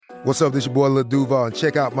What's up, this your boy Lil Duval, and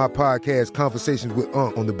check out my podcast, Conversations with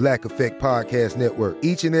Unc, on the Black Effect Podcast Network.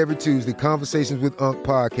 Each and every Tuesday, Conversations with Unc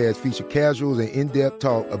podcast feature casuals and in-depth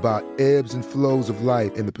talk about ebbs and flows of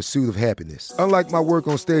life and the pursuit of happiness. Unlike my work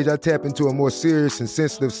on stage, I tap into a more serious and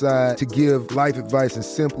sensitive side to give life advice and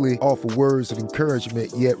simply offer words of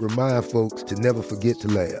encouragement, yet remind folks to never forget to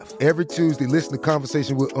laugh. Every Tuesday, listen to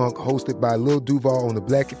Conversations with Unc, hosted by Lil Duval on the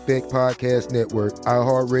Black Effect Podcast Network,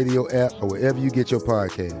 iHeartRadio app, or wherever you get your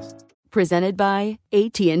podcasts. Presented by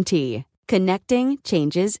AT&T. Connecting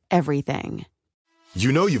changes everything.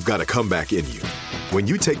 You know you've got a comeback in you. When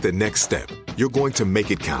you take the next step, you're going to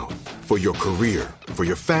make it count. For your career, for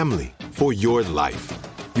your family, for your life.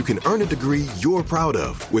 You can earn a degree you're proud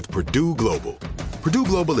of with Purdue Global. Purdue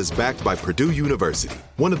Global is backed by Purdue University,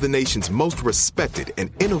 one of the nation's most respected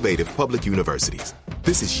and innovative public universities.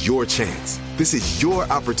 This is your chance. This is your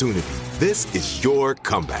opportunity. This is your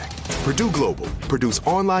comeback. Purdue Global, Purdue's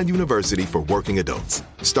online university for working adults.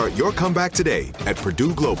 Start your comeback today at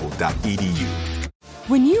purdueglobal.edu.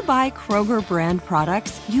 When you buy Kroger brand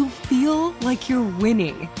products, you feel like you're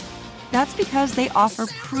winning. That's because they offer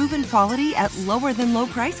proven quality at lower than low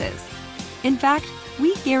prices. In fact,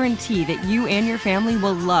 we guarantee that you and your family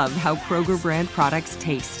will love how Kroger brand products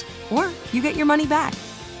taste, or you get your money back.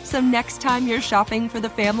 So next time you're shopping for the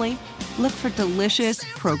family, look for delicious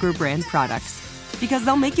Kroger brand products, because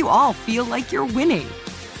they'll make you all feel like you're winning.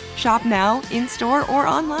 Shop now, in-store, or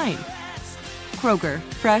online. Kroger,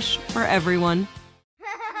 fresh for everyone.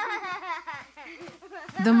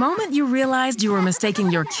 The moment you realized you were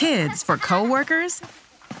mistaking your kids for coworkers.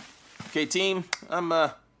 Okay, team, I'm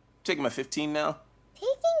taking my 15 now.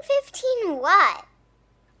 Taking 15 what?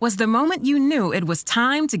 Was the moment you knew it was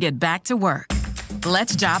time to get back to work.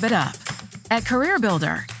 Let's job it up. At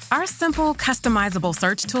CareerBuilder, our simple, customizable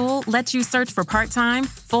search tool lets you search for part-time,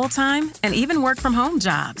 full-time, and even work-from-home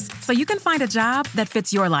jobs, so you can find a job that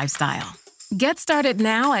fits your lifestyle. Get started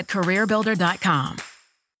now at CareerBuilder.com.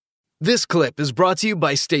 This clip is brought to you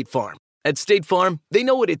by State Farm. At State Farm, they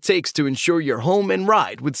know what it takes to insure your home and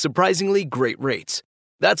ride with surprisingly great rates.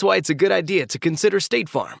 That's why it's a good idea to consider State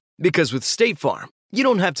Farm, because with State Farm, you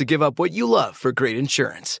don't have to give up what you love for great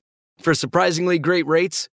insurance. For surprisingly great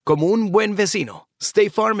rates, como un buen vecino,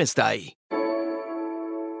 State Farm está ahí.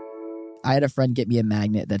 I had a friend get me a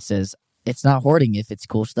magnet that says, "It's not hoarding if it's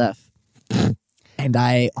cool stuff." And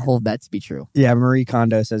I hold that to be true. Yeah, Marie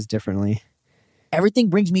Kondo says differently. Everything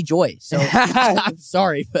brings me joy. So I'm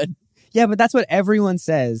sorry, but... Yeah, but that's what everyone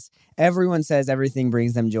says. Everyone says everything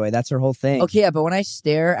brings them joy. That's her whole thing. Okay, yeah, but when I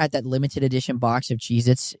stare at that limited edition box of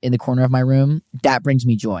Cheez-Its in the corner of my room, that brings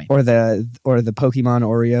me joy. Or the Pokemon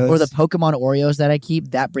Oreos. Or the Pokemon Oreos that I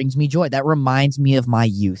keep, that brings me joy. That reminds me of my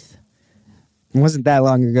youth. It wasn't that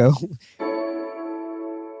long ago.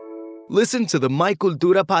 Listen to the My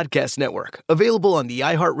Cultura Podcast Network, available on the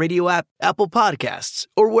iHeartRadio app, Apple Podcasts,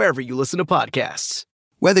 or wherever you listen to podcasts.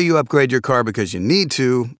 Whether you upgrade your car because you need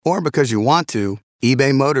to or because you want to,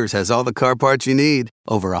 eBay Motors has all the car parts you need.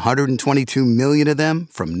 Over 122 million of them,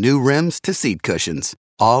 from new rims to seat cushions.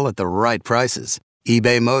 All at the right prices.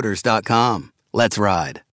 ebaymotors.com. Let's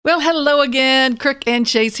ride. Well, hello again. Crick and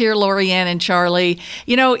Chase here, Lorianne and Charlie.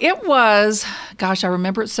 You know, it was, gosh, I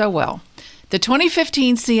remember it so well, the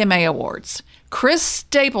 2015 CMA Awards. Chris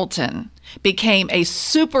Stapleton became a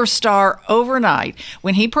superstar overnight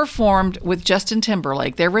when he performed with Justin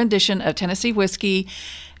Timberlake, their rendition of Tennessee Whiskey,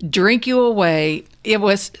 Drink You Away. It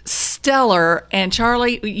was stellar. And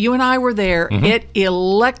Charlie, you and I were there. Mm-hmm. It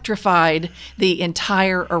electrified the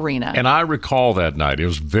entire arena. And I recall that night. It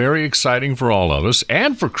was very exciting for all of us.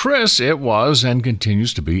 And for Chris, it was and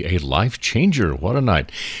continues to be a life changer. What a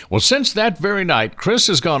night. Well, since that very night, Chris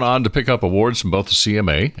has gone on to pick up awards from both the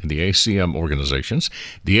CMA and the ACM organizations.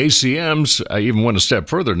 The ACMs even went a step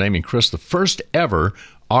further, naming Chris the first ever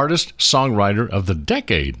Artist-Songwriter of the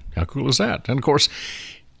Decade. How cool is that? And of course,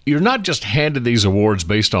 you're not just handed these awards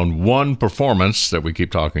based on one performance that we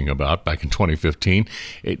keep talking about back in 2015.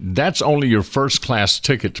 That's only your first-class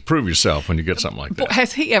ticket to prove yourself when you get something like that. Boy,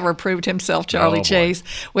 has he ever proved himself, Charlie Chase?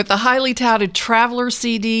 With the highly touted Traveler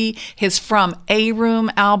CD, his From A Room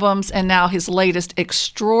albums, and now his latest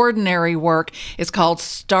extraordinary work is called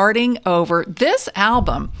Starting Over. This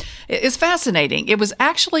album is fascinating. It was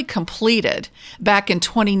actually completed back in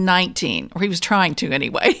 2019, or he was trying to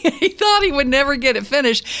anyway. He thought he would never get it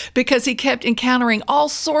finished. because he kept encountering all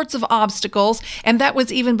sorts of obstacles, and that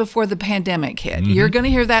was even before the pandemic hit. You're going to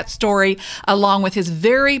hear that story along with his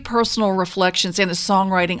very personal reflections and his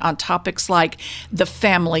songwriting on topics like the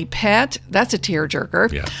family pet. That's a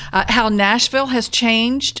tearjerker. Yeah. How Nashville has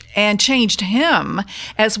changed and changed him,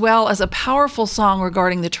 as well as a powerful song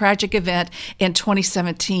regarding the tragic event in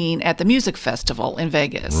 2017 at the music festival in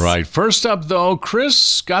Vegas. Right. First up, though,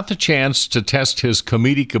 Chris got the chance to test his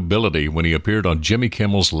comedic ability when he appeared on Jimmy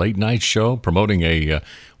Kimmel's late night show promoting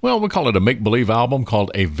we call it a make-believe album called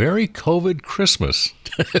A Very COVID Christmas.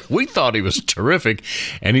 We thought he was terrific,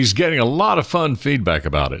 and he's getting a lot of fun feedback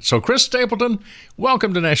about it. So, Chris Stapleton,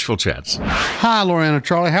 welcome to Nashville Chats. Hi, Lorianne and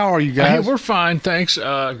Charlie. How are you guys? Hey, we're fine, thanks.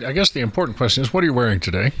 I guess the important question is, what are you wearing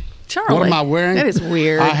today? Charlie, what am I wearing? That is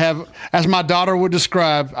weird. I have, as my daughter would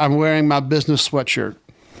describe, I'm wearing my business sweatshirt.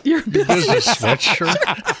 Your business sweatshirt?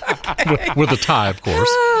 with a tie, of course.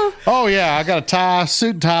 Oh, yeah. I got a tie,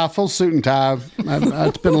 suit and tie, full suit and tie. I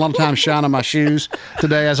spent a lot of time shining my shoes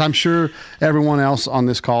today, as I'm sure everyone else on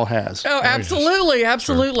this call has. Oh, absolutely.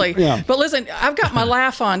 Absolutely. Sure. Yeah. But listen, I've got my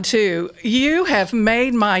laugh on, too. You have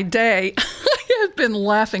made my day. I have been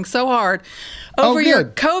laughing so hard over your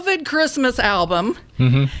COVID Christmas album.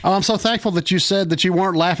 Mm-hmm. Oh, I'm so thankful that you said that you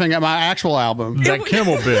weren't laughing at my actual album. That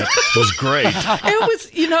Kimmel bit was great. It was,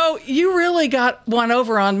 you really got one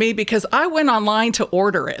over on me because I went online to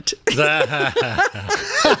order it.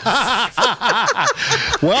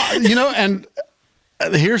 Well, and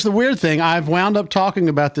here's the weird thing. I've wound up talking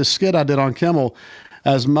about this skit I did on Kimmel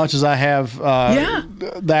as much as I have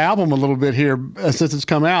the album a little bit here since it's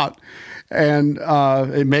come out. And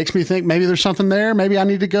it makes me think maybe there's something there. Maybe I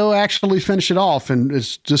need to go actually finish it off and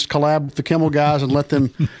it's just collab with the Kimmel guys and let them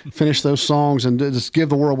finish those songs and just give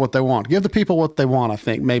the world what they want. Give the people what they want, I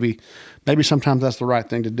think. Maybe sometimes that's the right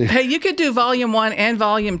thing to do. Hey, you could do Volume 1 and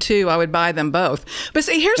Volume 2. I would buy them both. But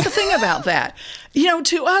see, here's the thing about that.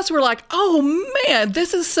 To us, we're like, oh, man,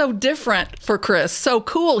 this is so different for Chris. So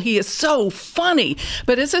cool. He is so funny.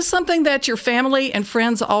 But is this something that your family and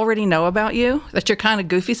friends already know about you, that you're kind of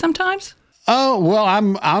goofy sometimes? Oh, well,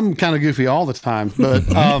 I'm kind of goofy all the time, but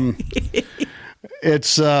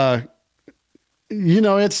it's I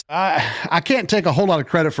can't take a whole lot of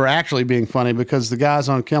credit for actually being funny because the guys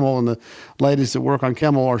on Kimmel and the ladies that work on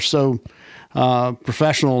Kimmel are so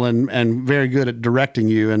professional and very good at directing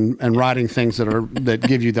you and writing things that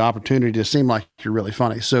give you the opportunity to seem like you're really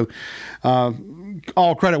funny. So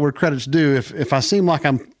all credit where credit's due. If I seem like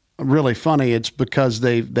I'm really funny, it's because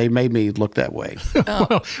they made me look that way.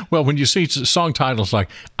 Well, when you see song titles like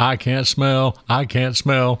I Can't Smell,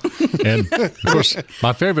 and of course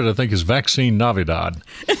my favorite I think is Vaccine Navidad.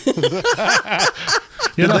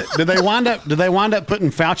 Did they wind up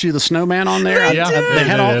putting Fauci the Snowman on there? Yeah, they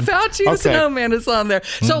had all Fauci the Snowman is on there.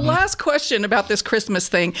 So last question about this Christmas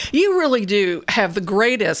thing. You really do have the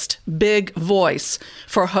greatest big voice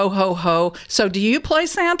for ho ho ho. So do you play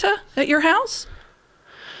Santa at your house?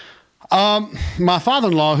 My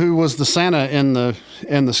father-in-law, who was the Santa in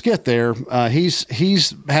the skit there, he's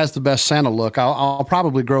has the best Santa look. I'll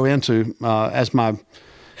probably grow into as my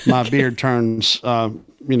beard turns.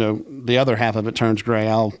 The other half of it turns gray.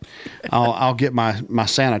 I'll get my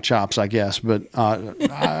Santa chops, I guess. But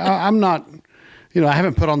I'm not. I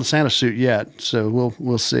haven't put on the Santa suit yet, so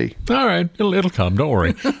we'll see. All right, it'll come. Don't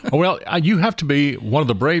worry. Well, you have to be one of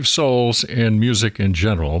the brave souls in music in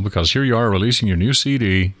general because here you are releasing your new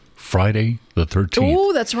CD. Friday the 13th.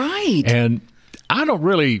 Oh, that's right. And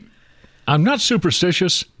I'm not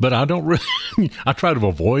superstitious, but I don't really, I try to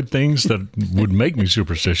avoid things that would make me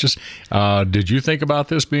superstitious. Did you think about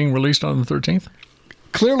this being released on the 13th?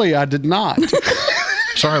 Clearly, I did not.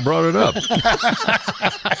 Sorry I brought it up.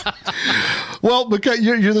 Well, because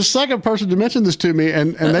you're the second person to mention this to me,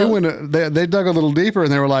 and they dug a little deeper,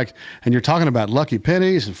 and they were like, and you're talking about lucky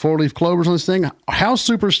pennies and four-leaf clovers on this thing. How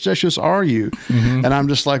superstitious are you? Mm-hmm. And I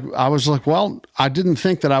was like, well, I didn't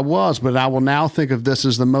think that I was, but I will now think of this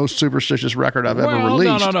as the most superstitious record I've ever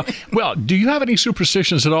released. No. Well, do you have any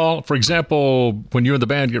superstitions at all? For example, when you and the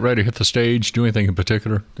band get ready to hit the stage, do anything in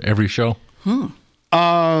particular every show?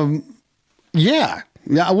 Yeah.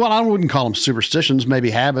 Yeah, well, I wouldn't call them superstitions, maybe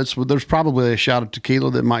habits. But there's probably a shot of tequila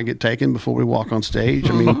that might get taken before we walk on stage.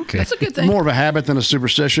 I mean, okay. That's a good thing. More of a habit than a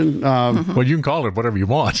superstition. Well, you can call it whatever you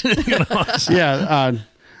want. Yeah,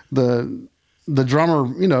 the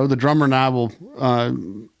drummer, the drummer and I will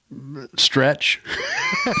stretch.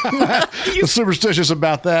 I'm superstitious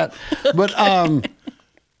about that, but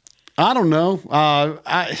I don't know.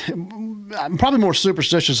 I'm probably more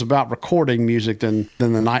superstitious about recording music than the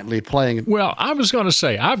nightly playing. Well, I was going to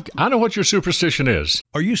say, I know what your superstition is.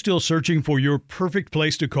 Are you still searching for your perfect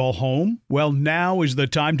place to call home? Well, now is the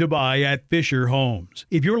time to buy at Fisher Homes.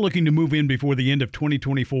 If you're looking to move in before the end of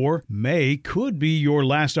 2024, May could be your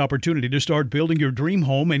last opportunity to start building your dream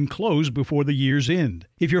home and close before the year's end.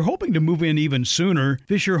 If you're hoping to move in even sooner,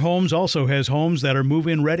 Fisher Homes also has homes that are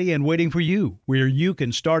move-in ready and waiting for you, where you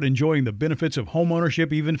can start enjoying the benefits of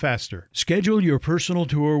homeownership even faster. Schedule your personal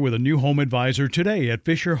tour with a new home advisor today at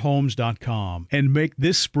FisherHomes.com and make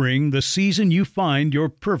this spring the season you find your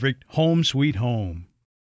perfect home sweet home.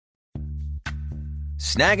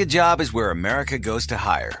 Snag a Job is where America goes to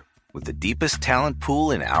hire, with the deepest talent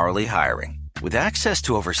pool in hourly hiring. With access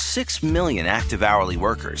to over 6 million active hourly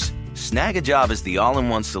workers, Snag a Job is the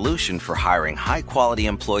all-in-one solution for hiring high-quality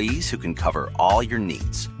employees who can cover all your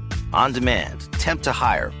needs. On demand, temp to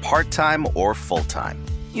hire, part-time or full-time.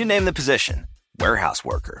 You name the position. Warehouse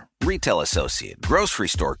worker, retail associate, grocery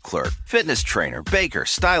store clerk, fitness trainer, baker,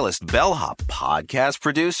 stylist, bellhop, podcast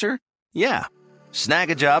producer. Yeah, Snag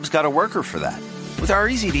a Job's got a worker for that. With our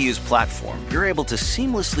easy-to-use platform, you're able to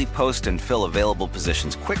seamlessly post and fill available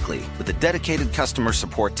positions quickly with a dedicated customer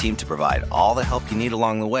support team to provide all the help you need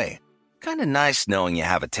along the way. Kind of nice knowing you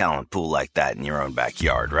have a talent pool like that in your own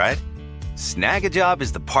backyard, right? Snag a Job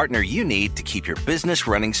is the partner you need to keep your business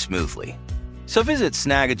running smoothly. So visit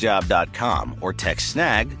snagajob.com or text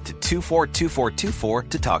snag to 242424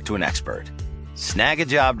 to talk to an expert.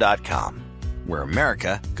 Snagajob.com, where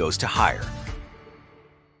America goes to hire.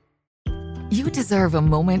 You deserve a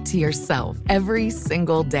moment to yourself every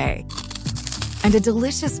single day. And a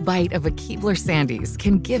delicious bite of a Keebler Sandies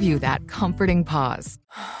can give you that comforting pause.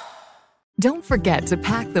 Don't forget to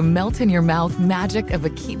pack the melt-in-your-mouth magic of a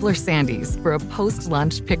Keebler Sandies for a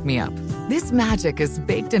post-lunch pick-me-up. This magic is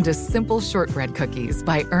baked into simple shortbread cookies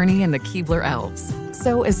by Ernie and the Keebler Elves.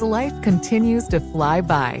 So as life continues to fly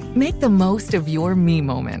by, make the most of your me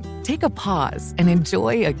moment. Take a pause and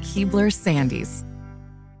enjoy a Keebler Sandies.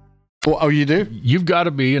 Oh, you do? You've got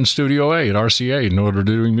to be in Studio A at RCA in order to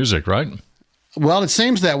do music, right? Well, it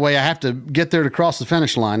seems that way. I have to get there to cross the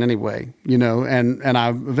finish line anyway, you know, and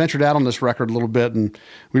I ventured out on this record a little bit, and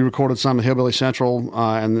we recorded some at Hillbilly Central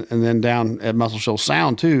and then down at Muscle Shoals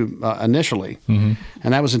Sound, too, initially. Mm-hmm.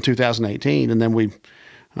 And that was in 2018. And then we,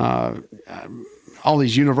 all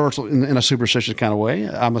these universal, in a superstitious kind of way,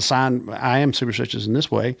 I am superstitious in this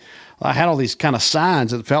way. I had all these kind of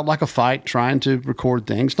signs that felt like a fight trying to record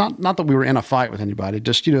things. Not that we were in a fight with anybody,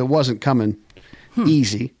 just, you know, it wasn't coming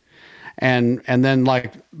easy. And then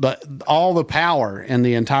like all the power in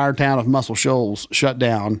the entire town of Muscle Shoals shut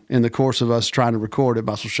down in the course of us trying to record at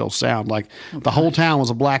Muscle Shoals Sound. Like the whole town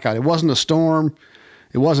was a blackout. It wasn't a storm.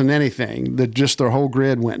 It wasn't anything. Just their whole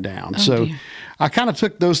grid went down. So dear. I kind of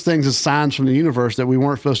took those things as signs from the universe that we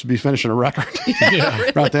weren't supposed to be finishing a record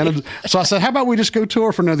right then. So I said, how about we just go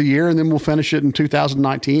tour for another year and then we'll finish it in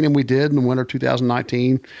 2019. And we did in the winter of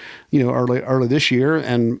 2019, you know, early this year,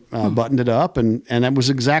 and buttoned it up. And that was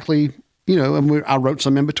exactly, you know, and I wrote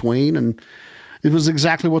some in between, and it was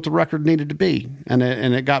exactly what the record needed to be. And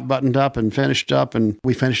it got buttoned up and finished up, and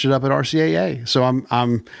we finished it up at RCAA. So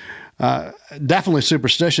I'm definitely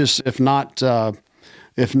superstitious, if not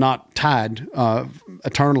tied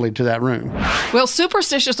eternally to that room. Well,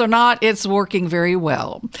 superstitious or not, it's working very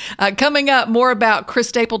well. Coming up, more about Chris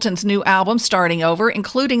Stapleton's new album, Starting Over,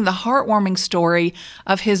 including the heartwarming story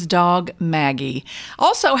of his dog, Maggie.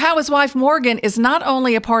 Also, how his wife, Morgan, is not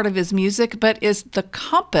only a part of his music, but is the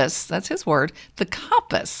compass, that's his word, the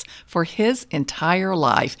compass for his entire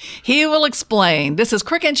life. He will explain. This is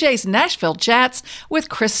Crick and Chase Nashville Chats with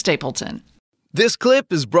Chris Stapleton. This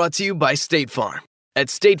clip is brought to you by State Farm. At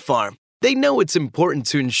State Farm, they know it's important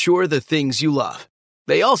to insure the things you love.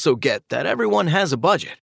 They also get that everyone has a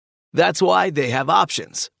budget. That's why they have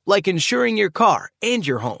options, like insuring your car and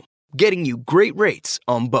your home, getting you great rates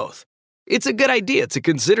on both. It's a good idea to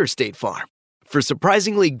consider State Farm. For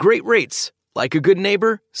surprisingly great rates, like a good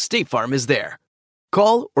neighbor, State Farm is there.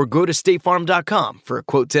 Call or go to statefarm.com for a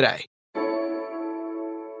quote today.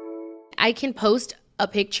 I can post a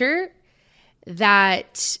picture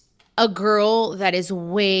that a girl that is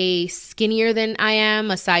way skinnier than I am,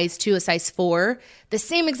 a size 2, a size 4, the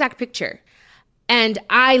same exact picture. And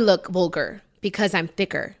I look vulgar because I'm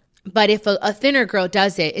thicker. But if a thinner girl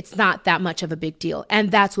does it, it's not that much of a big deal.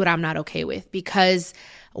 And that's what I'm not okay with. Because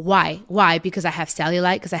why? Why? Because I have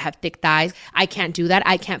cellulite, because I have thick thighs. I can't do that.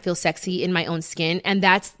 I can't feel sexy in my own skin. And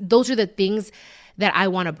those are the things that I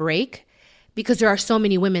want to break. because there are so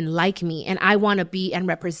many women like me and I want to be and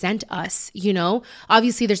represent us, you know?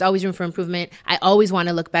 Obviously, there's always room for improvement. I always want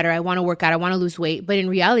to look better. I want to work out. I want to lose weight. But in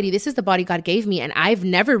reality, this is the body God gave me and I've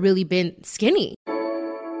never really been skinny.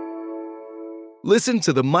 Listen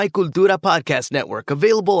to the My Cultura Podcast Network,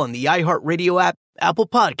 available on the iHeartRadio app, Apple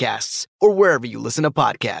Podcasts, or wherever you listen to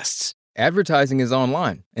podcasts. Advertising is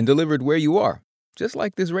online and delivered where you are, just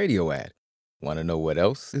like this radio ad. Want to know what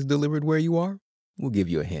else is delivered where you are? We'll give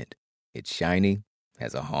you a hint. It's shiny,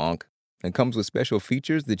 has a honk, and comes with special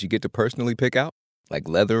features that you get to personally pick out, like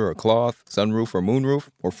leather or cloth, sunroof or moonroof,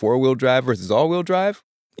 or four-wheel drive versus all-wheel drive.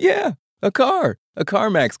 Yeah, a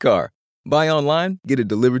CarMax car. Buy online, get it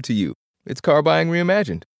delivered to you. It's car buying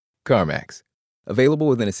reimagined. CarMax. Available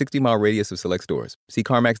within a 60-mile radius of select stores. See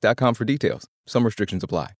CarMax.com for details. Some restrictions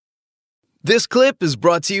apply. This clip is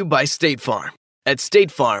brought to you by State Farm. At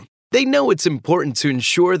State Farm, they know it's important to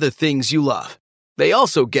insure the things you love. They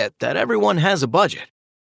also get that everyone has a budget.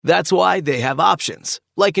 That's why they have options,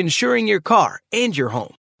 like insuring your car and your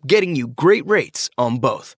home, getting you great rates on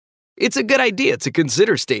both. It's a good idea to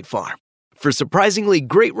consider State Farm. For surprisingly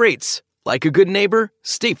great rates, like a good neighbor,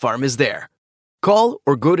 State Farm is there. Call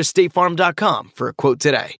or go to statefarm.com for a quote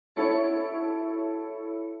today.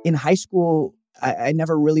 In high school, I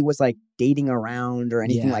never really was like dating around or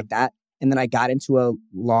anything like that. And then I got into a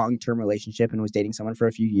long-term relationship and was dating someone for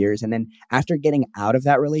a few years. And then after getting out of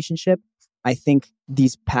that relationship, I think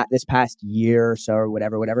this past year or so or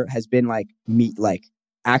whatever has been like me, like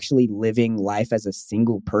actually living life as a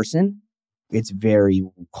single person. It's very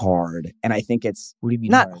hard. And I think it's what do you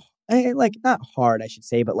mean not hard? Like not hard, I should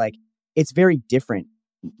say, but like it's very different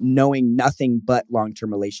knowing nothing but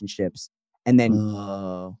long-term relationships. And then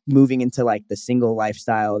moving into like the single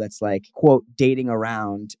lifestyle that's like, quote, dating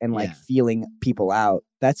around and like feeling people out.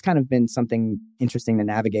 That's kind of been something interesting to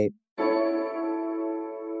navigate.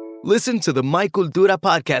 Listen to the My Cultura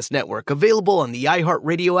Podcast Network, available on the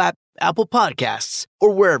iHeartRadio app, Apple Podcasts, or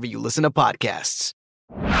wherever you listen to podcasts.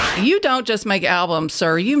 You don't just make albums,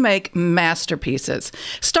 sir. You make masterpieces.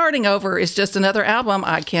 Starting Over is just another album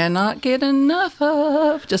I cannot get enough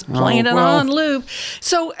of. Just playing it on loop.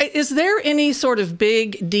 So is there any sort of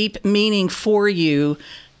big, deep meaning for you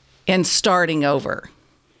in Starting Over?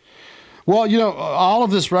 Well, you know, all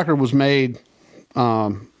of this record was made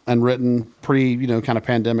and written pre, kind of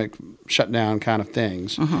pandemic shutdown kind of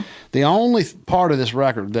things. Mm-hmm. The only part of this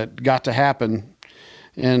record that got to happen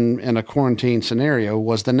in a quarantine scenario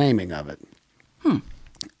was the naming of it.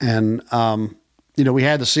 And, we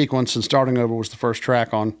had the sequence, and Starting Over was the first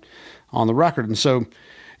track on the record. And so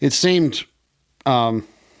it seemed, in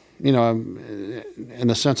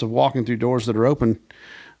the sense of walking through doors that are open,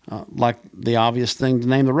 like the obvious thing to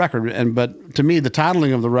name the record. But to me, the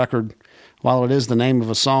titling of the record, while it is the name of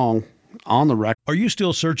a song on the record. Are you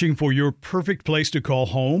still searching for your perfect place to call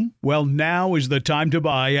home? Well, now is the time to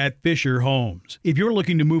buy at Fisher Homes. If you're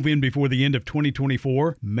looking to move in before the end of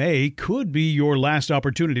 2024, May could be your last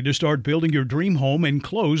opportunity to start building your dream home and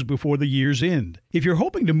close before the year's end. If you're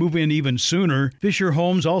hoping to move in even sooner, Fisher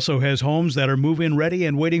Homes also has homes that are move-in ready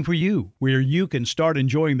and waiting for you, where you can start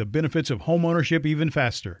enjoying the benefits of homeownership even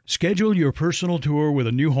faster. Schedule your personal tour with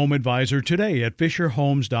a new home advisor today at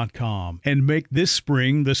FisherHomes.com and make this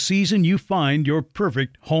spring the season you find your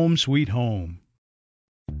perfect home sweet home.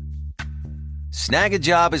 Snag a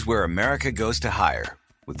Job is where America goes to hire,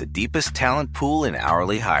 with the deepest talent pool in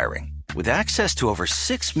hourly hiring. With access to over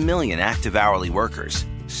 6 million active hourly workers,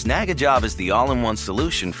 Snag a Job is the all-in-one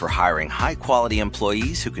solution for hiring high-quality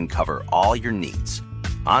employees who can cover all your needs.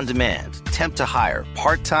 On demand, temp to hire,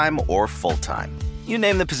 part-time or full-time. You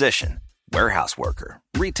name the position. Warehouse worker,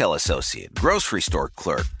 retail associate, grocery store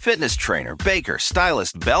clerk, fitness trainer, baker,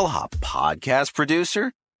 stylist, bellhop, podcast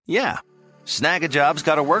producer. Yeah, Snag a Job's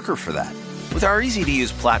got a worker for that. With our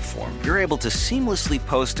easy-to-use platform, you're able to seamlessly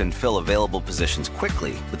post and fill available positions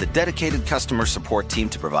quickly with a dedicated customer support team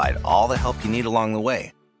to provide all the help you need along the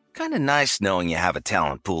way. Kind of nice knowing you have a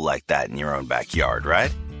talent pool like that in your own backyard,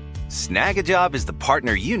 right? Snag a Job is the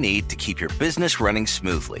partner you need to keep your business running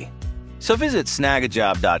smoothly. So visit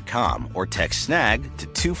snagajob.com or text snag to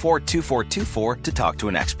 242424 to talk to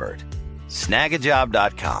an expert.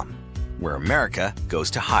 Snagajob.com, where America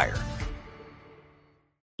goes to hire.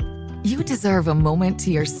 You deserve a moment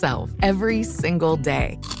to yourself every single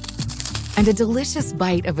day. And a delicious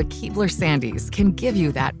bite of a Keebler Sandies can give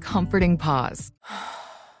you that comforting pause.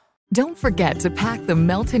 Don't forget to pack the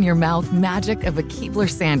melt-in-your-mouth magic of a Keebler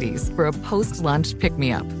Sandies for a post-lunch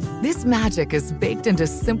pick-me-up. This magic is baked into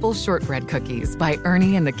simple shortbread cookies by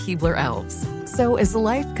Ernie and the Keebler Elves. So as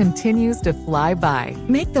life continues to fly by,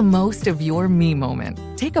 make the most of your me moment.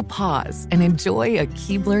 Take a pause and enjoy a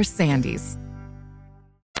Keebler Sandies.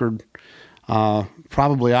 record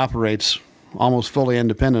probably operates almost fully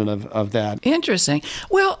independent of that. Interesting.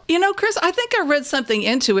 Well, Chris, I think I read something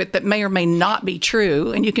into it that may or may not be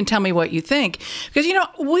true, and you can tell me what you think. Because,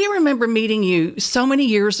 we remember meeting you so many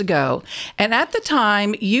years ago, and at the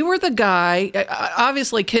time, you were the guy,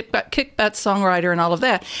 obviously kick-butt songwriter and all of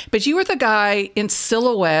that, but you were the guy in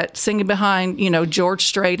silhouette singing behind, George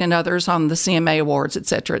Strait and others on the CMA Awards, et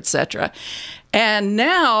cetera, et cetera. And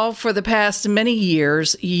now, for the past many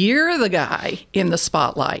years, you're the guy in the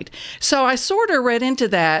spotlight. So I sort of read into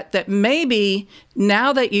that maybe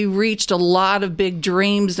now that you reached a lot of big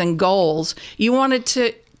dreams and goals, you wanted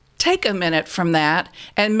to take a minute from that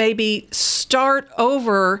and maybe start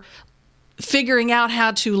over figuring out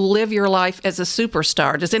how to live your life as a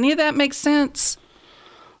superstar. Does any of that make sense?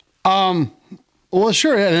 Well,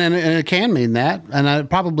 sure, and it can mean that, and it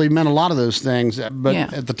probably meant a lot of those things. But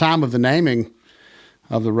at the time of the naming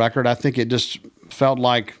of the record, I think it just felt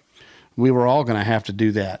like we were all going to have to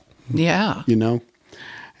do that. Yeah.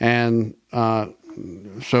 And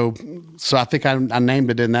so I think I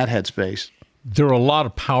named it in that headspace. There are a lot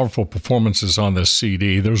of powerful performances on this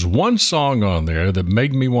CD. There's one song on there that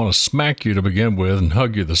made me want to smack you to begin with and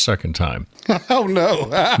hug you the second time. Oh, no.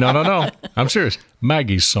 No. I'm serious.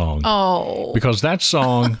 Maggie's song. Oh. Because that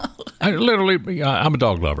song, I'm a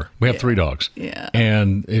dog lover. We have 3 dogs. Yeah.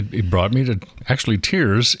 And it brought me to actually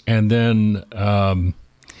tears. And then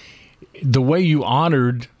the way you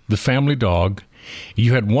honored the family dog,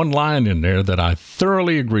 you had one line in there that I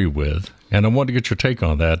thoroughly agree with, and I wanted to get your take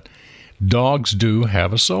on that. Dogs do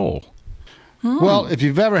have a soul. Well, if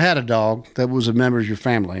you've ever had a dog that was a member of your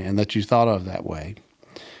family and that you thought of that way,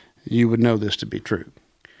 you would know this to be true.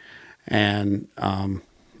 And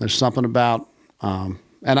there's something about,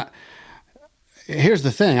 here's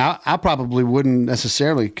the thing, I probably wouldn't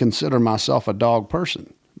necessarily consider myself a dog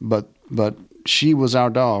person, but she was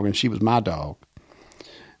our dog and she was my dog.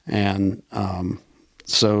 And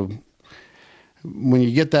so when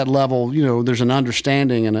you get that level, there's an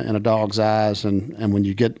understanding in a dog's eyes, and when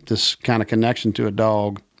you get this kind of connection to a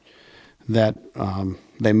dog, that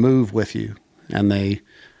they move with you and they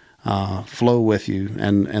flow with you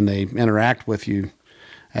and they interact with you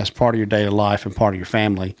as part of your daily life and part of your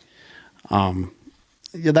family.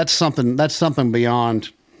 That's something beyond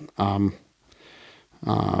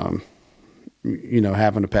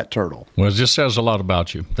having a pet turtle. Well, it just says a lot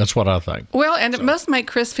about you. That's what I think. Well, and it must make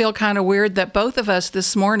Chris feel kind of weird that both of us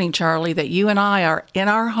this morning, Charlie, that you and I are in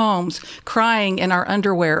our homes crying in our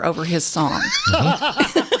underwear over his song.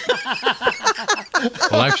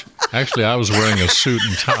 Well, actually, I was wearing a suit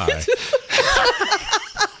and tie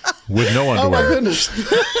with no underwear. Oh, my goodness.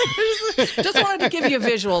 Just wanted to give you a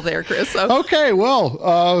visual there, Chris. So. Okay, well,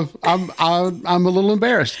 I'm a little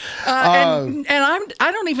embarrassed, and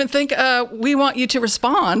I don't even think we want you to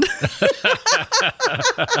respond.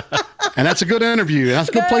 And that's a good interview. That's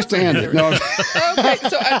a good place to end it. No. Okay,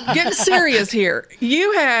 so getting serious here.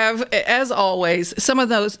 You have, as always, some of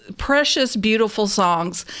those precious, beautiful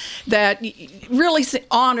songs that really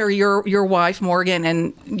honor your wife, Morgan,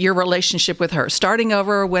 and your relationship with her. Starting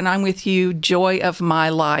over, When I'm With You, Joy of My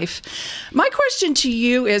Life. My question to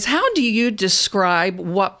you is, how do you describe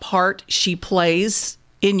what part she plays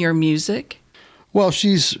in your music? Well,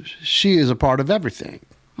 she is a part of everything.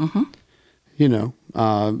 Mm-hmm.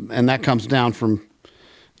 And that comes down from,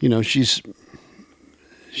 she's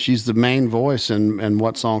the main voice in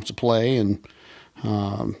what songs to play. And,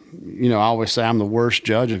 I always say I'm the worst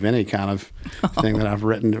judge of any kind of thing that I've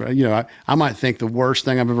written. I might think the worst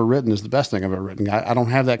thing I've ever written is the best thing I've ever written. I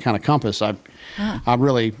don't have that kind of compass. I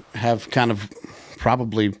really have kind of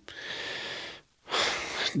probably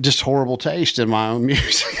just horrible taste in my own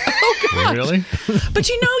music. Oh, God. Really? But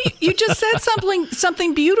you just said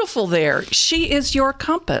something beautiful there. She is your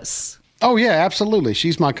compass. Oh, yeah, absolutely.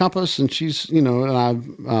 She's my compass, and she's,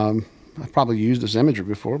 and I've probably used this imagery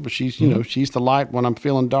before, but she's, she's the light when I'm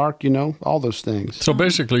feeling dark, all those things. So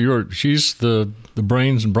basically, she's the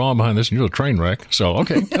brains and brawn behind this, and you're the train wreck. So,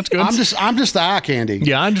 okay, that's good. I'm just the eye candy.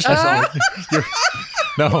 Yeah, I'm just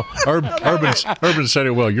No, Urban said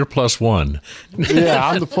it well. You're +1. Yeah,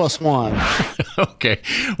 I'm the +1. Okay.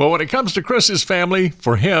 Well, when it comes to Chris's family,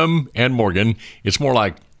 for him and Morgan, it's more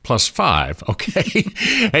like +5.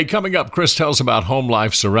 Okay. Hey, coming up, Chris tells about home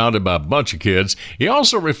life surrounded by a bunch of kids. He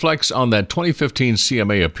also reflects on that 2015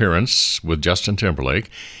 CMA appearance with Justin Timberlake,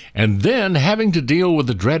 and then having to deal with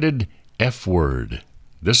the dreaded F word.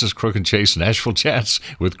 This is Crook and Chase Nashville Chats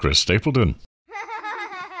with Chris Stapleton.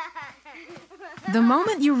 The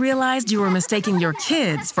moment you realized you were mistaking your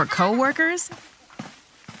kids for coworkers.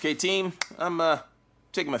 Okay, team, I'm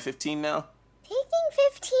taking my 15 now. Taking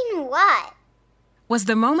 15 what? was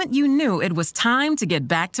the moment you knew it was time to get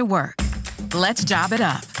back to work. Let's job it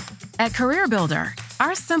up. At CareerBuilder,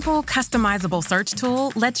 our simple, customizable search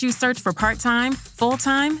tool lets you search for part-time,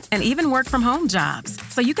 full-time, and even work-from-home jobs,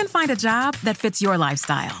 so you can find a job that fits your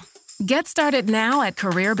lifestyle. Get started now at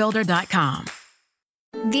CareerBuilder.com.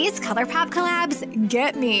 These ColourPop collabs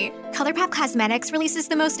get me. ColourPop Cosmetics releases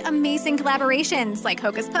the most amazing collaborations like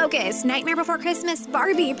Hocus Pocus, Nightmare Before Christmas,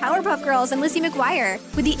 Barbie, Powerpuff Girls, and Lizzie McGuire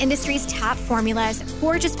with the industry's top formulas,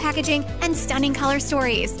 gorgeous packaging, and stunning color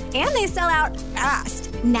stories. And they sell out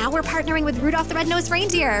fast. Now we're partnering with Rudolph the Red-Nosed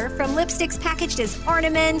Reindeer. From lipsticks packaged as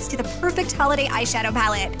ornaments to the perfect holiday eyeshadow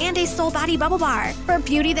palette and a Soul Body Bubble Bar. For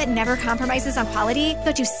beauty that never compromises on quality,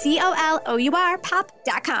 go to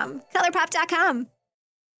COLOURPOP.com. ColourPop.com.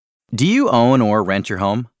 Do you own or rent your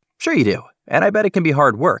home? Sure you do, and I bet it can be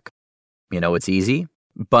hard work. You know what's easy?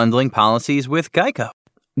 Bundling policies with Geico.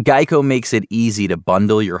 Geico makes it easy to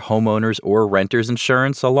bundle your homeowner's or renter's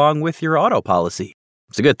insurance along with your auto policy.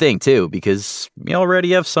 It's a good thing, too, because you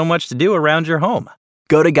already have so much to do around your home.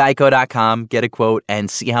 Go to geico.com, get a quote, and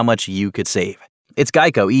see how much you could save. It's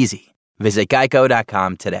Geico easy. Visit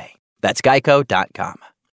geico.com today. That's geico.com.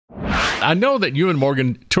 I know that you and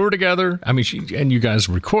Morgan tour together. I mean, and you guys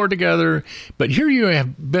record together. But here you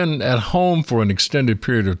have been at home for an extended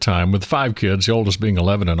period of time with 5 kids, the oldest being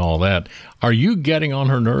 11 and all that. Are you getting on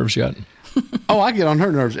her nerves yet? Oh, I get on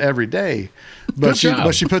her nerves every day. But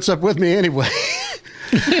she puts up with me anyway.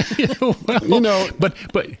 Well, but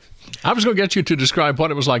I was going to get you to describe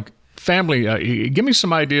what it was like family. Give me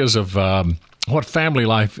some ideas of what family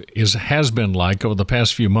life has been like over the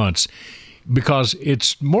past few months. Because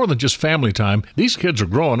it's more than just family time. These kids are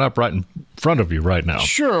growing up right in front of you right now.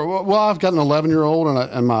 Sure. Well, I've got an 11-year-old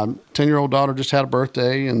and my 10-year-old daughter just had a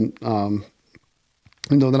birthday, and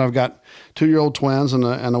then I've got 2-year-old twins and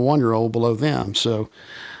a 1-year-old below them. So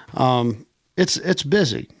it's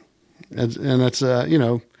busy, and it's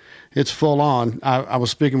it's full on. I was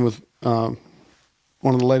speaking with one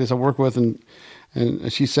of the ladies I work with, and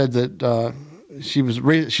she said that. She's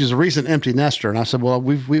a recent empty nester, and I said, "Well,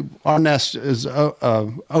 our nest is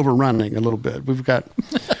overrunning a little bit. We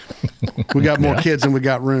got more kids than we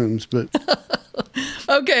got rooms." But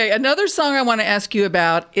okay, another song I want to ask you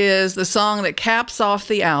about is the song that caps off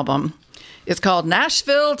the album. It's called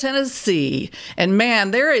Nashville, Tennessee, and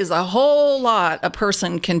man, there is a whole lot a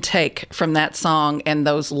person can take from that song and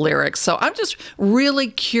those lyrics. So I'm just really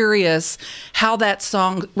curious how that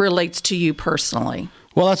song relates to you personally.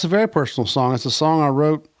 Well, that's a very personal song. It's a song I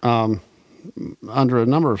wrote under a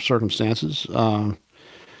number of circumstances. When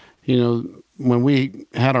we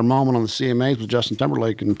had our moment on the CMAs with Justin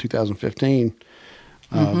Timberlake in 2015,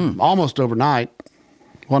 almost overnight,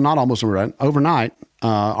 well, not almost overnight,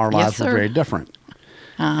 our lives were very different.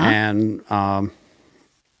 And, I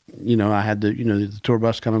had the tour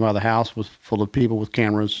bus coming by the house was full of people with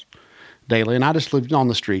cameras daily. And I just lived on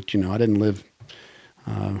the street, I didn't live...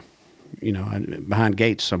 behind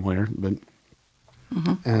gates somewhere, but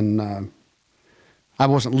and I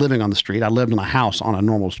wasn't living on the street. I lived in a house on a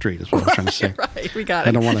normal street. Is what I was trying to say. Right, we got it.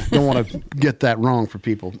 I don't want to get that wrong for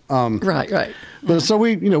people. Right. But so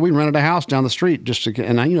we rented a house down the street just to,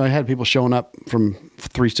 and I had people showing up from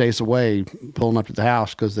 3 states away, pulling up to the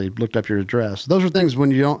house because they looked up your address. Those are things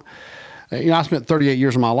when you don't. I spent 38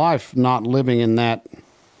 years of my life not living in that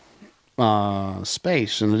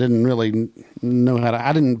space, and I didn't really know how to.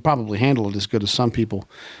 I didn't probably handle it as good as some people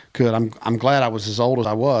could. I'm glad I was as old as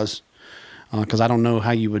I was, because I don't know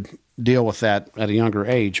how you would deal with that at a younger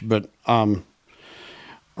age, but or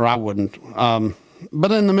I wouldn't.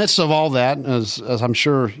 But in the midst of all that, as I'm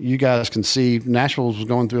sure you guys can see, Nashville was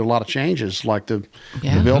going through a lot of changes. Like the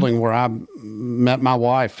building where I met my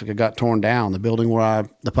wife, it got torn down. The building where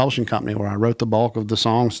the publishing company where I wrote the bulk of the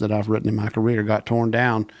songs that I've written in my career got torn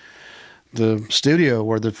down. The studio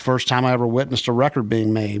where the first time I ever witnessed a record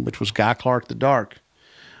being made, which was Guy Clark The Dark,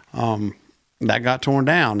 that got torn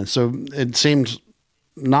down. And so it seemed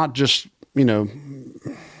not just, in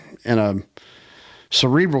a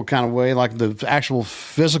cerebral kind of way, like the actual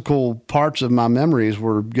physical parts of my memories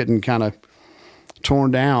were getting kind of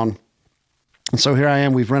torn down. And so here I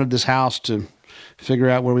am, we've rented this house to figure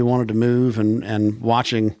out where we wanted to move, and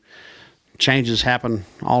watching changes happen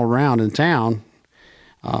all around in town.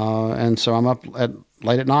 And so I'm up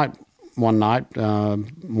late at night one night,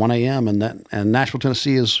 1 a.m. and Nashville,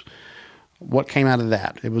 Tennessee is what came out of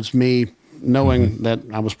that. It was me knowing that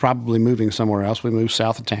I was probably moving somewhere else. We moved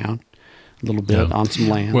south of town a little bit on some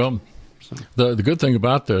land. Well, the good thing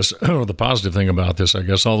about this, or the positive thing about this, I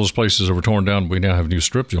guess all those places that were torn down, we now have new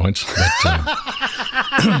strip joints.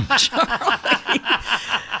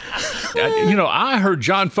 I heard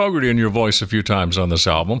John Fogerty in your voice a few times on this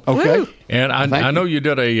album. Okay. And I know you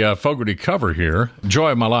did a Fogerty cover here,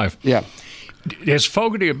 Joy of My Life. Yeah. Is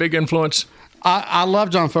Fogerty a big influence? I love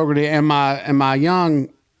John Fogerty, and my young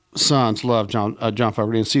sons love John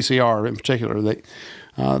Fogerty, and CCR in particular.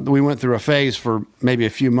 We went through a phase for maybe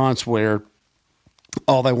a few months where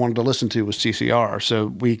all they wanted to listen to was CCR. So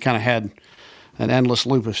we kind of had an endless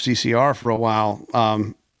loop of CCR for a while.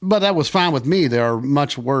 But that was fine with me. There are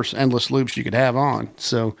much worse endless loops you could have on.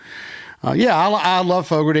 So, I love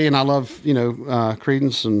Fogerty, and I love,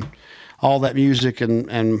 Creedence and all that music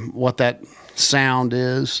and what that sound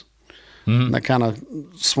is. Mm-hmm. That kind of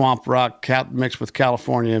swamp rock mixed with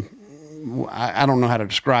California. I don't know how to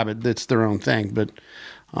describe it. It's their own thing. But,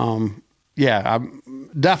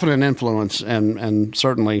 definite influence and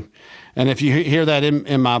certainly. And if you hear that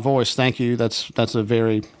in my voice, thank you. That's a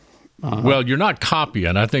very... well, you're not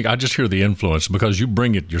copying. I think I just hear the influence because you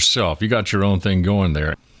bring it yourself. You got your own thing going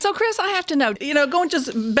there. So, Chris, I have to know, going just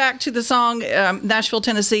back to the song Nashville,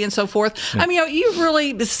 Tennessee and so forth, yeah. I mean, you've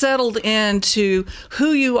really settled into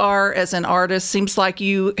who you are as an artist. Seems like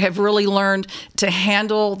you have really learned to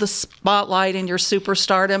handle the spotlight in your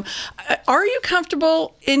superstardom. Are you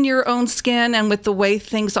comfortable in your own skin and with the way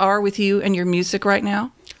things are with you and your music right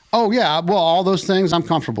now? Oh, yeah. Well, all those things I'm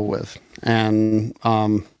comfortable with. And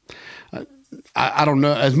I don't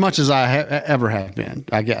know as much as I ever have been,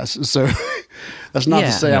 I guess. So that's not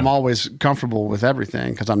to say I'm always comfortable with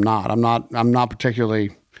everything, because I'm not. I'm not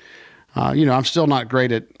particularly, I'm still not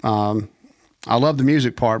great at, I love the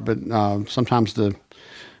music part, but sometimes the,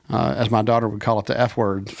 as my daughter would call it, the F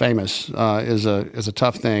word, famous, is a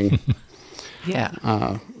tough thing.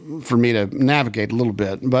 For me to navigate a little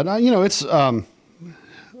bit. But, it's,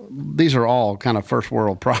 these are all kind of first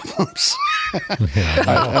world problems.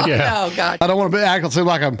 Oh, God. I don't want to act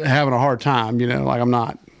like I'm having a hard time, like I'm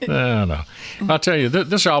not. No. I'll tell you,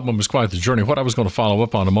 this album is quite the journey. What I was going to follow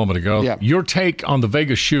up on a moment ago, your take on the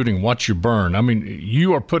Vegas shooting, Watch You Burn. I mean,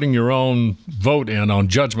 you are putting your own vote in on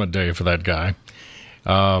Judgment Day for that guy.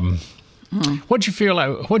 What'd you feel?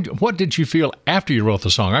 What did you feel after you wrote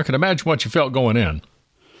the song? I can imagine what you felt going in.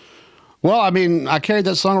 Well, I mean, I carried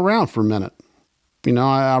that song around for a minute.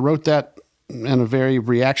 I wrote that in a very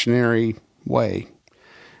reactionary way.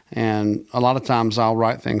 And a lot of times I'll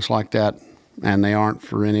write things like that and they aren't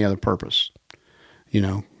for any other purpose,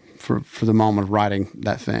 for the moment of writing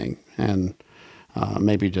that thing. And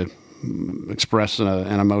maybe to express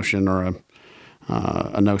an emotion or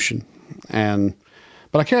a notion.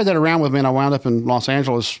 But I carried that around with me, and I wound up in Los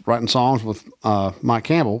Angeles writing songs with Mike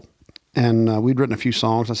Campbell. And we'd written a few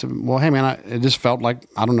songs. I said, well, hey, man, it just felt like,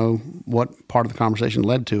 I don't know what part of the conversation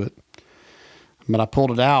led to it. But I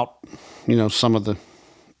pulled it out, some of the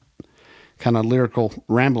kind of lyrical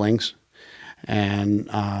ramblings. And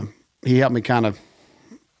he helped me kind of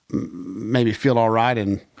maybe feel all right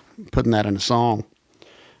in putting that in a song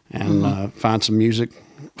and find some music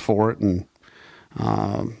for it and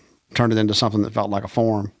turned it into something that felt like a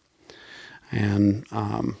form. And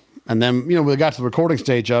then, we got to the recording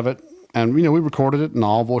stage of it. And, we recorded it, and the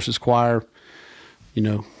All Voices Choir,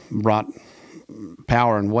 brought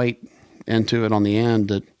power and weight into it on the end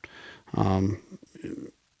that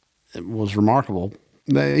it was remarkable.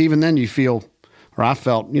 Even then you feel, or I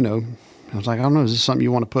felt, I was like, I don't know, is this something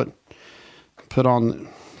you want to put on?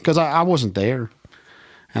 Because I wasn't there,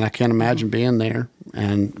 and I can't imagine being there.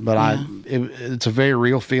 But it's a very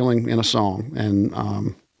real feeling in a song. And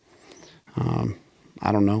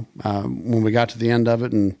I don't know. When we got to the end of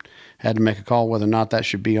it and had to make a call whether or not that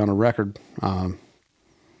should be on a record,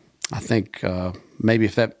 I think maybe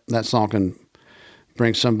if that song can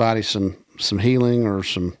bring somebody some healing or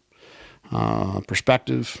some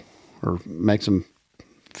perspective or makes them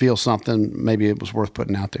feel something, maybe it was worth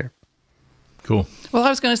putting out there. Cool. Well, I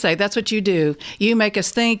was going to say, that's what you do. You make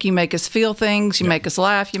us think, you make us feel things, you make us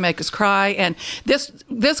laugh, you make us cry. And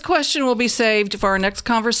this question will be saved for our next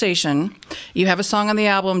conversation. You have a song on the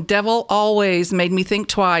album, Devil Always Made Me Think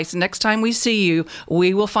Twice. Next time we see you,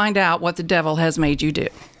 we will find out what the devil has made you do.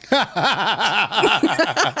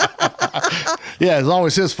 Yeah, it's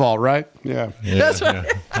always his fault, right? Yeah. That's right.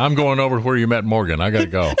 Yeah. I'm going over to where you met Morgan. I got to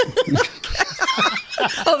go.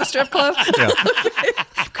 Oh, the strip club? Yeah.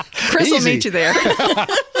 Chris will meet you there.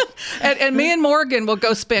 and me and Morgan will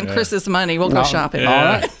go spend Chris's money. We'll go shopping. Yeah. All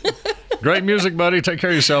right. Great music, buddy. Take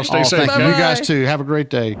care of yourself. Stay safe. Thank you. You guys too. Have a great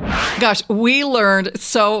day. Gosh, we learned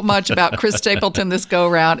so much about Chris Stapleton this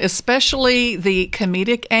go-round, especially the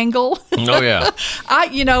comedic angle. Oh, yeah.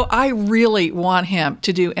 I really want him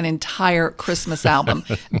to do an entire Christmas album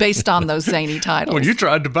based on those zany titles. Well, you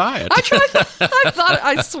tried to buy it.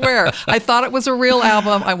 I swear, I thought it was a real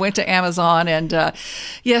album. I went to Amazon, and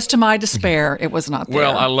yes, to my despair, it was not there.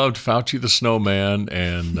 Well, I loved Fauci the Snowman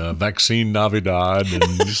and Vaccine Navidad, and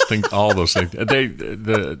just think all those things.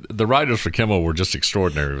 The writers for Kimmel were just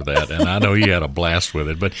extraordinary with that, and I know he had a blast with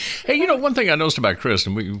it. But hey, one thing I noticed about Chris,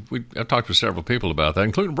 and I've talked to several people about that,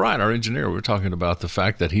 including Brian, our engineer. We were talking about the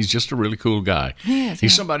fact that he's just a really cool guy.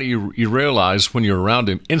 He's somebody you realize when you're around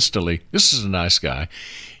him instantly, this is a nice guy.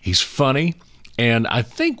 He's funny. And I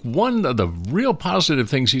think one of the real positive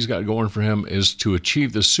things he's got going for him is to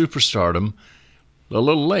achieve the superstardom a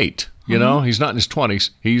little late. He's not in his 20s.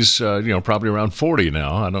 He's, probably around 40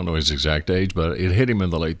 now. I don't know his exact age, but it hit him in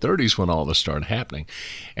the late 30s when all this started happening.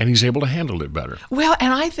 And he's able to handle it better. Well,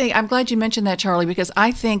 and I'm glad you mentioned that, Charlie, because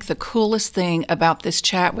I think the coolest thing about this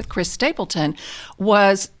chat with Chris Stapleton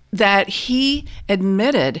was that he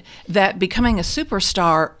admitted that becoming a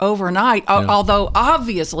superstar overnight, although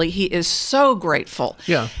obviously he is so grateful,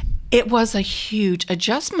 it was a huge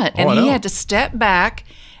adjustment. And he had to step back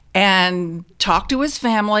and talk to his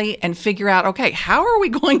family and figure out, okay, how are we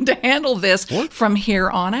going to handle this from here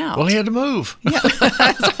on out? Well, he had to move.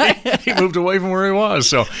 He moved away from where he was.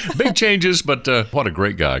 So big changes, but what a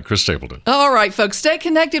great guy, Chris Stapleton. All right, folks, stay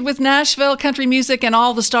connected with Nashville country music and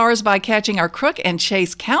all the stars by catching our Crook and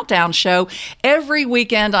Chase Countdown show every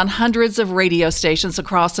weekend on hundreds of radio stations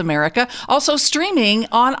across America. Also streaming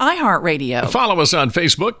on iHeartRadio. Follow us on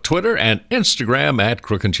Facebook, Twitter, and Instagram at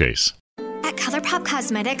Crook and Chase. At ColourPop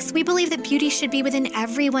Cosmetics, we believe that beauty should be within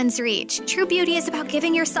everyone's reach. True beauty is about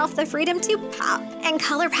giving yourself the freedom to pop. And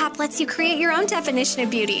ColourPop lets you create your own definition of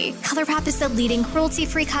beauty. ColourPop is the leading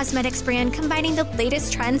cruelty-free cosmetics brand combining the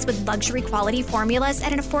latest trends with luxury quality formulas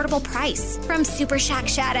at an affordable price. From Super Shack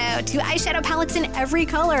Shadow to eyeshadow palettes in every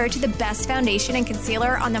color to the best foundation and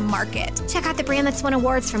concealer on the market. Check out the brand that's won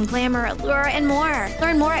awards from Glamour, Allure, and more.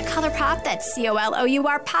 Learn more at ColourPop, that's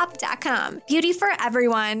COLOURPOP.com. Beauty for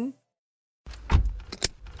everyone.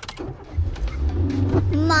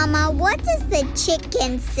 Mama, what does the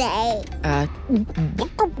chicken say?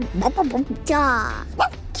 Dog.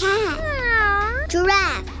 Cat.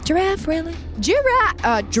 Giraffe. Giraffe, really?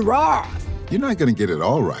 Giraffe. You're not going to get it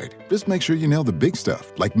all right. Just make sure you nail the big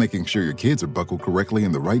stuff, like making sure your kids are buckled correctly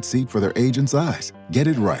in the right seat for their age and size. Get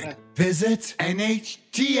it right. Visit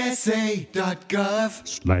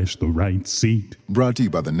NHTSA.gov/the right seat. Brought to you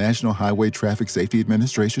by the National Highway Traffic Safety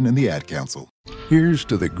Administration and the Ad Council. Here's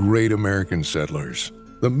to the great American settlers,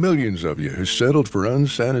 the millions of you who settled for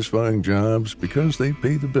unsatisfying jobs because they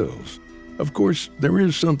pay the bills. Of course, there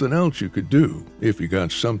is something else you could do if you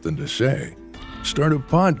got something to say. Start a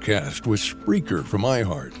podcast with Spreaker from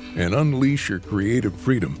iHeart and unleash your creative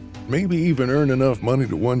freedom. Maybe even earn enough money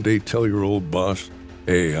to one day tell your old boss,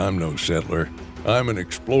 "Hey, I'm no settler. I'm an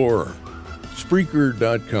explorer."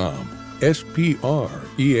 Spreaker.com. Spreaker.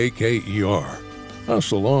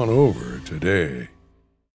 Hustle on over today.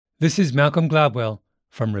 This is Malcolm Gladwell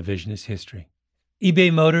from Revisionist History.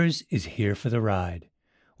 eBay Motors is here for the ride.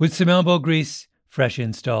 With some elbow grease, fresh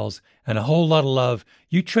installs, and a whole lot of love,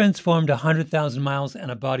 you transformed 100,000 miles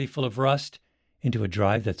and a body full of rust into a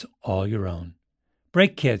drive that's all your own.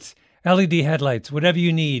 Brake kits, LED headlights, whatever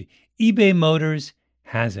you need, eBay Motors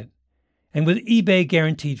has it. And with eBay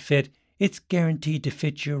Guaranteed Fit, it's guaranteed to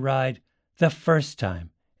fit your ride the first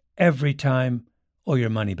time, every time, or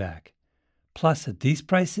your money back. Plus, at these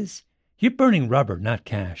prices, you're burning rubber, not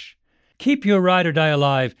cash. Keep your ride or die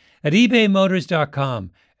alive at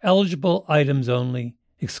ebaymotors.com. Eligible items only.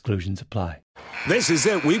 Exclusions apply. This is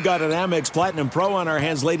it. We've got an Amex Platinum Pro on our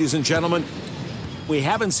hands, ladies and gentlemen. We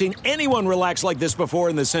haven't seen anyone relax like this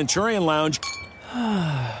before in the Centurion Lounge.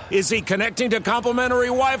 Is he connecting to complimentary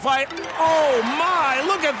Wi-Fi? Oh, my.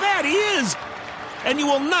 Look at that. He is. And you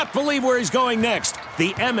will not believe where he's going next.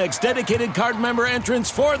 The Amex dedicated card member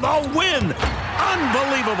entrance for the win.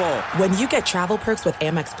 Unbelievable. When you get travel perks with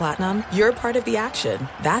Amex Platinum, you're part of the action.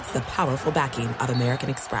 That's the powerful backing of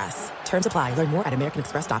American Express. Terms apply. Learn more at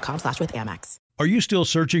americanexpress.com/withAmex. Are you still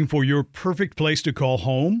searching for your perfect place to call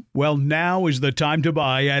home? Well, now is the time to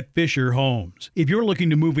buy at Fisher Homes. If you're looking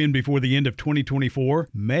to move in before the end of 2024,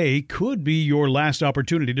 May could be your last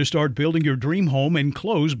opportunity to start building your dream home and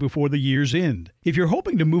close before the year's end. If you're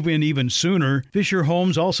hoping to move in even sooner, Fisher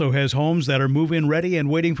Homes also has homes that are move-in ready and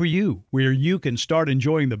waiting for you, where you can start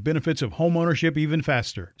enjoying the benefits of homeownership even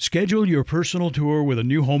faster. Schedule your personal tour with a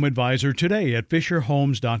new home advisor today at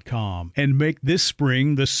FisherHomes.com and make this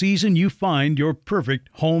spring the season you find your perfect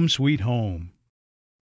home sweet home.